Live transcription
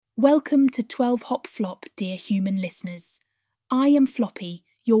Welcome to 12 Hop Flop, dear human listeners. I am Floppy,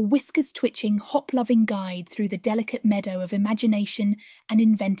 your whiskers-twitching, hop-loving guide through the delicate meadow of imagination and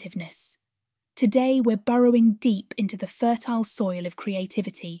inventiveness. Today we're burrowing deep into the fertile soil of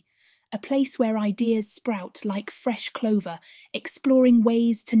creativity, a place where ideas sprout like fresh clover, exploring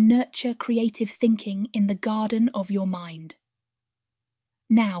ways to nurture creative thinking in the garden of your mind.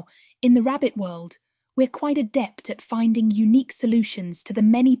 Now, in the rabbit world, we're quite adept at finding unique solutions to the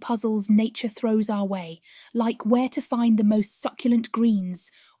many puzzles nature throws our way, like where to find the most succulent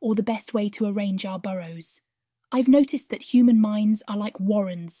greens or the best way to arrange our burrows. I've noticed that human minds are like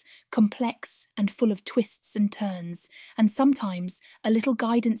warrens, complex and full of twists and turns, and sometimes a little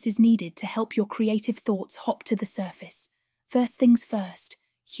guidance is needed to help your creative thoughts hop to the surface. First things first,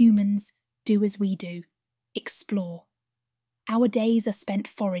 humans, do as we do. Explore. Our days are spent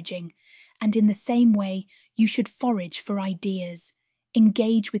foraging, and in the same way, you should forage for ideas.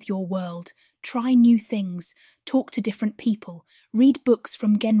 Engage with your world, try new things, talk to different people, read books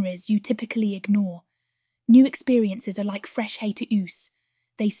from genres you typically ignore. New experiences are like fresh hay to ooze.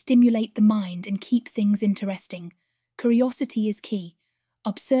 They stimulate the mind and keep things interesting. Curiosity is key.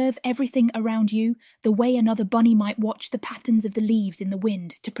 Observe everything around you the way another bunny might watch the patterns of the leaves in the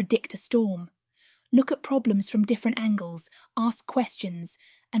wind to predict a storm. Look at problems from different angles, ask questions,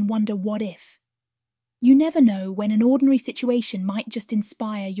 and wonder what if. You never know when an ordinary situation might just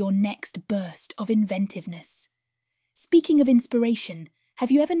inspire your next burst of inventiveness. Speaking of inspiration,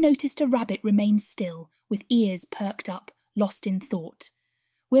 have you ever noticed a rabbit remain still, with ears perked up, lost in thought?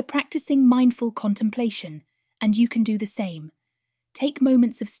 We're practicing mindful contemplation, and you can do the same. Take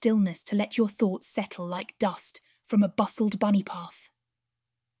moments of stillness to let your thoughts settle like dust from a bustled bunny path.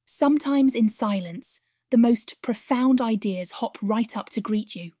 Sometimes in silence, the most profound ideas hop right up to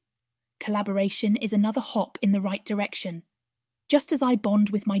greet you. Collaboration is another hop in the right direction. Just as I bond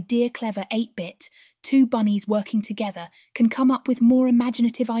with my dear clever 8-bit, two bunnies working together can come up with more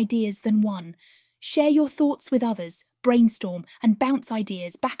imaginative ideas than one. Share your thoughts with others, brainstorm, and bounce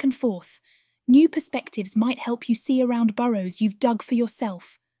ideas back and forth. New perspectives might help you see around burrows you've dug for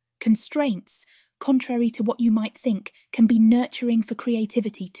yourself. Constraints, contrary to what you might think, can be nurturing for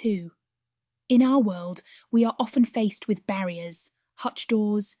creativity too. In our world, we are often faced with barriers, hutch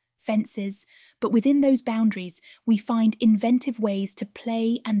doors, fences, but within those boundaries, we find inventive ways to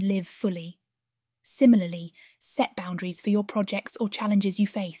play and live fully. Similarly, set boundaries for your projects or challenges you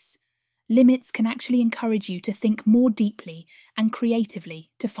face. Limits can actually encourage you to think more deeply and creatively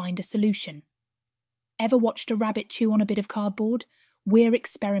to find a solution. Ever watched a rabbit chew on a bit of cardboard? We're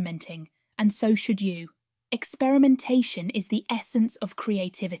experimenting, and so should you. Experimentation is the essence of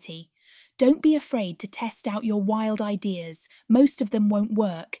creativity. Don't be afraid to test out your wild ideas. Most of them won't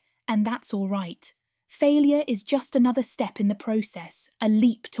work, and that's all right. Failure is just another step in the process, a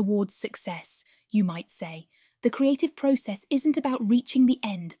leap towards success, you might say. The creative process isn't about reaching the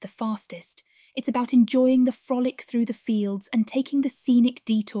end the fastest. It's about enjoying the frolic through the fields and taking the scenic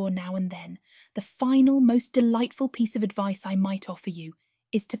detour now and then. The final, most delightful piece of advice I might offer you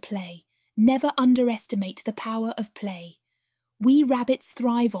is to play. Never underestimate the power of play. We rabbits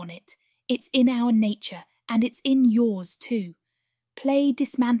thrive on it. It's in our nature, and it's in yours too. Play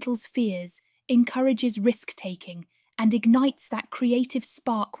dismantles fears, encourages risk-taking, and ignites that creative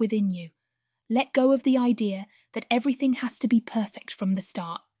spark within you. Let go of the idea that everything has to be perfect from the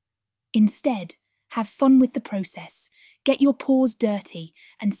start. Instead, have fun with the process. Get your paws dirty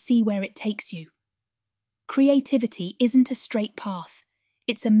and see where it takes you. Creativity isn't a straight path.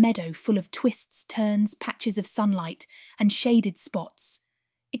 It's a meadow full of twists, turns, patches of sunlight, and shaded spots.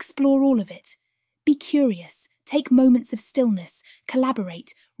 Explore all of it. Be curious, take moments of stillness,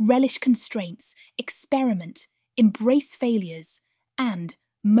 collaborate, relish constraints, experiment, embrace failures, and,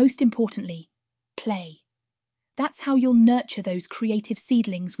 most importantly, play. That's how you'll nurture those creative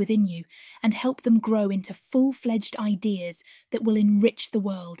seedlings within you and help them grow into full-fledged ideas that will enrich the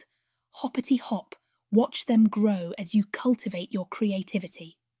world. Hoppity hop. Watch them grow as you cultivate your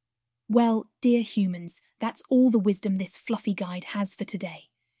creativity. Well, dear humans, that's all the wisdom this fluffy guide has for today.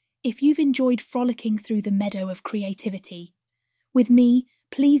 If you've enjoyed frolicking through the meadow of creativity, with me,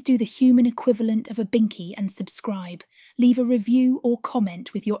 please do the human equivalent of a binky and subscribe. Leave a review or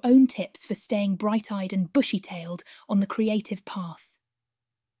comment with your own tips for staying bright-eyed and bushy-tailed on the creative path.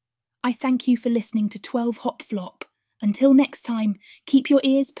 I thank you for listening to 12 Hop Flop. Until next time, keep your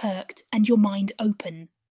ears perked and your mind open.